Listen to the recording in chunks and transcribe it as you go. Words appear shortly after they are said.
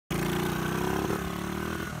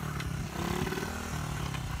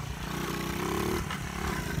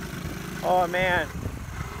Oh man,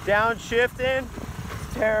 downshifting,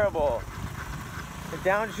 it's terrible. A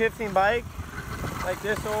downshifting bike like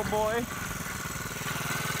this old boy,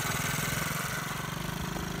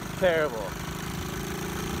 terrible,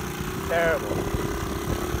 terrible.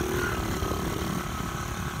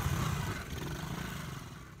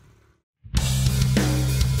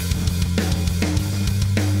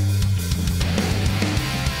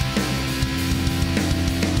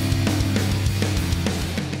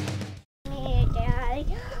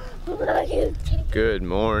 Good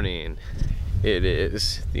morning. It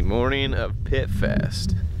is the morning of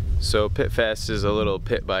PITFEST. So PITFEST is a little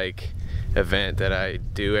pit bike event that I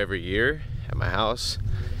do every year at my house.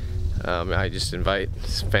 I just invite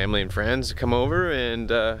family and friends to come over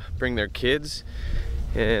and bring their kids,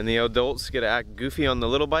 and the adults get to act goofy on the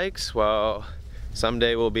little bikes, while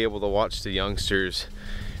someday we'll be able to watch the youngsters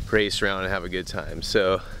race around and have a good time.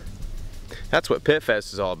 So that's what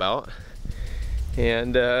PITFEST is all about.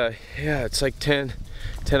 And yeah, it's like 10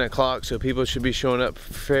 o'clock, so people should be showing up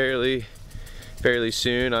fairly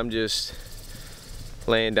soon. I'm just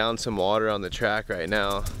laying down some water on the track right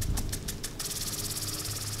now.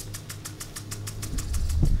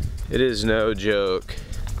 It is no joke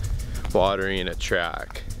watering a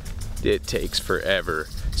track. It takes forever,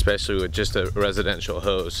 especially with just a residential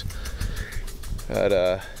hose.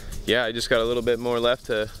 But yeah, I just got a little bit more left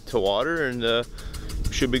to water, and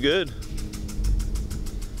should be good.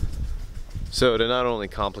 So to not only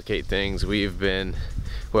complicate things, we've been,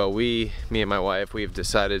 well, me and my wife, we've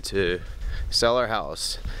decided to sell our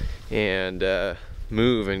house and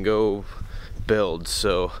move and go build.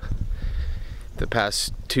 So the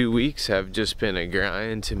past 2 weeks have just been a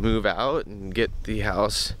grind to move out and get the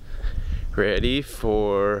house ready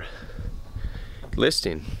for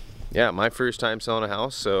listing. Yeah, my first time selling a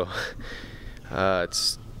house, so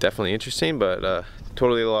it's definitely interesting, but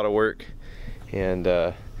totally a lot of work. And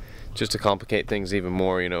just to complicate things even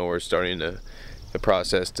more, you know, we're starting the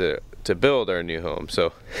process to build our new home.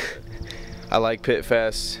 So I like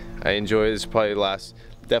PITFEST. I enjoy this. Probably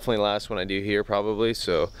definitely last one I do here probably.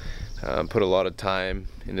 So put a lot of time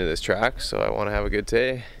into this track, so I want to have a good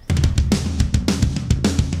day.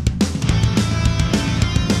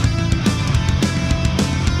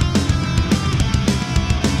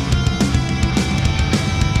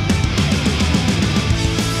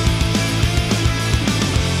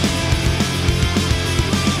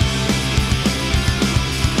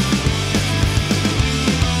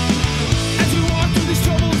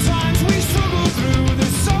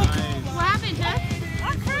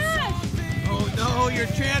 Your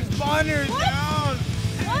transponder's down!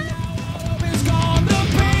 What? It's gone, the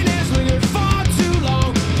pain has lingered far too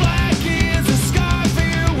long. Black is the sky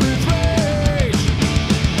filled with rage.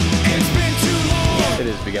 It's been too long. It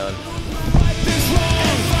has begun. Right this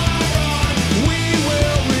wrong, fire on. We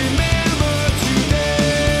will remember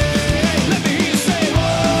today. Let me hear you say,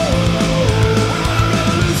 whoa,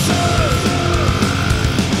 revolution.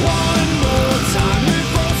 One more time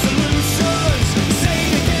before solutions. Say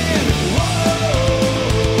it again, whoa.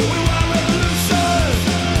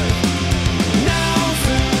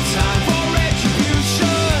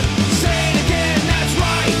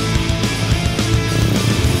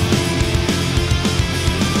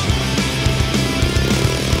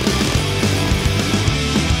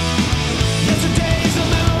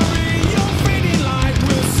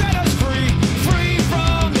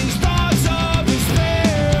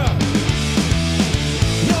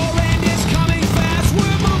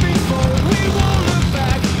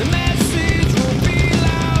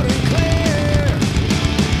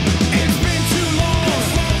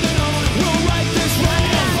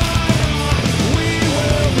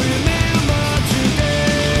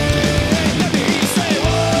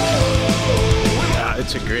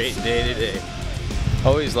 It's a great day today.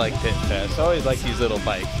 Always like PITFEST. Always like these little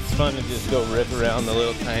bikes. It's fun to just go rip around the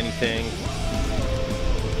little tiny thing.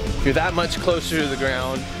 You're that much closer to the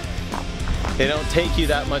ground. They don't take you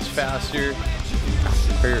that much faster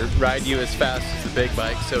or ride you as fast as the big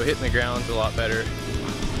bike, so hitting the ground's a lot better.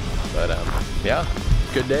 But yeah,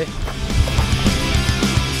 good day.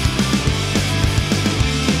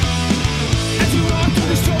 As you walk through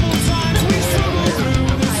these troubled times, we struggle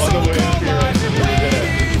through this so-called life,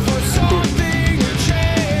 waiting for something to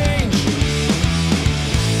change.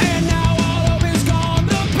 And now all hope is gone,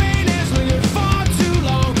 the pain has lingered far too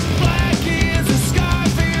long. Black is the sky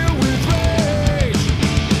filled with rage.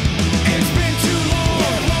 It's been too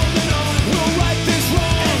long, we'll right this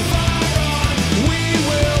wrong. We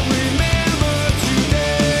will remember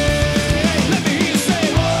today.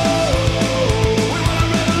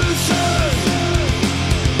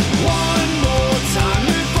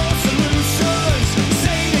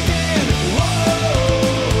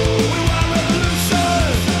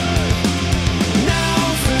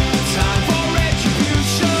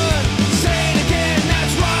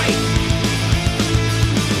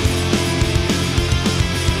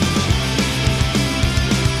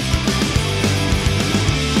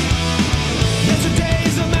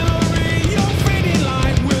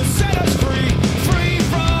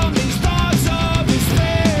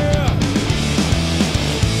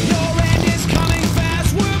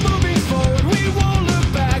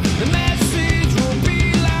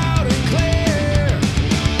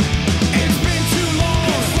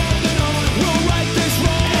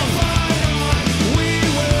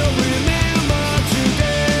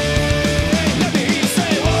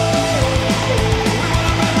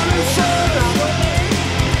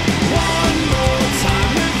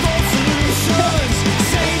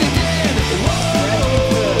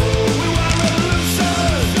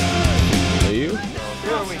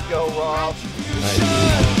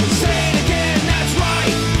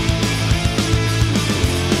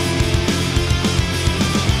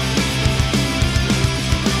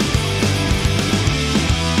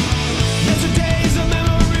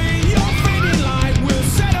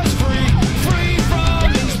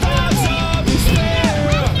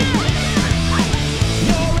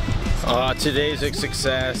 Today's a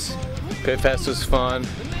success. PITFEST was fun.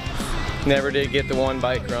 Never did get the one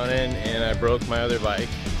bike running, and I broke my other bike.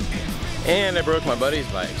 And I broke my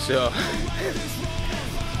buddy's bike, so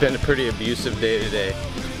it's been a pretty abusive day today.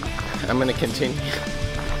 I'm gonna continue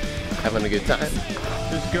having a good time.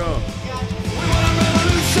 Let's go.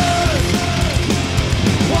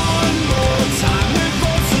 One more time, live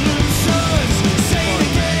for solutions. Say it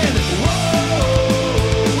again.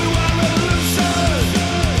 Whoa, we want revolution.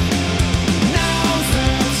 Now's the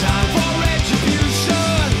time for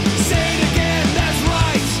retribution. Say it again, that's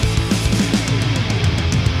right.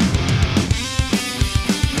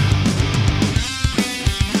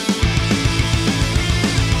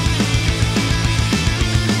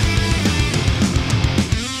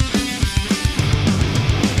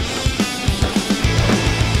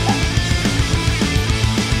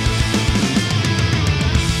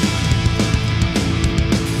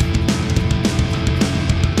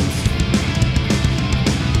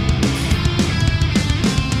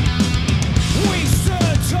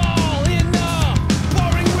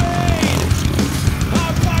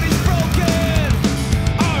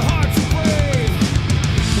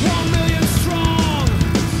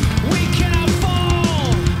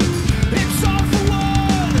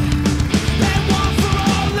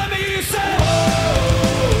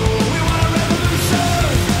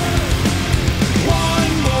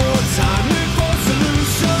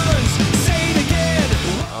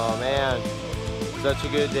 Such a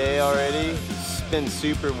good day already. It's been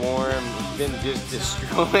super warm. It's been just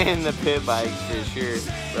destroying the pit bikes for sure.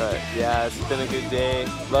 But yeah, it's been a good day.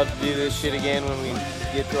 Love to do this shit again when we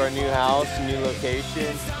get to our new house, new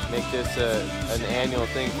location. Make this an annual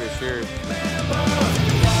thing for sure. We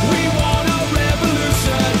want a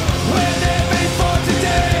revolution. We're living for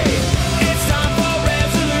today. It's time for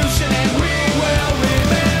resolution, and we will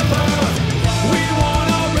remember. We want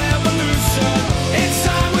a revolution. It's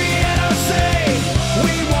time we had our say.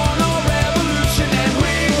 We want a revolution, and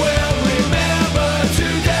we will remember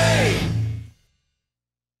today.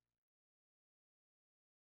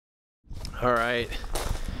 All right,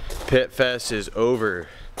 PITFEST is over.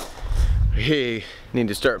 We need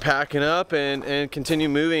to start packing up and continue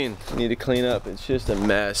moving. We need to clean up. It's just a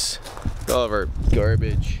mess. All of our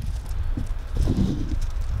garbage.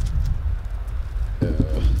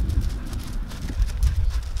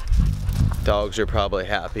 Dogs are probably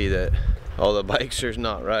happy that all the bikes are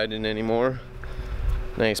not riding anymore.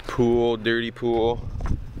 Nice pool, dirty pool.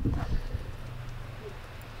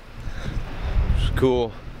 It's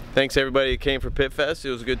cool. Thanks everybody who came for PITFEST. It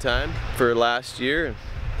was a good time for last year.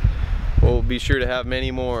 We'll be sure to have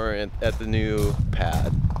many more at the new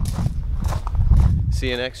pad. See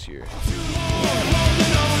you next year.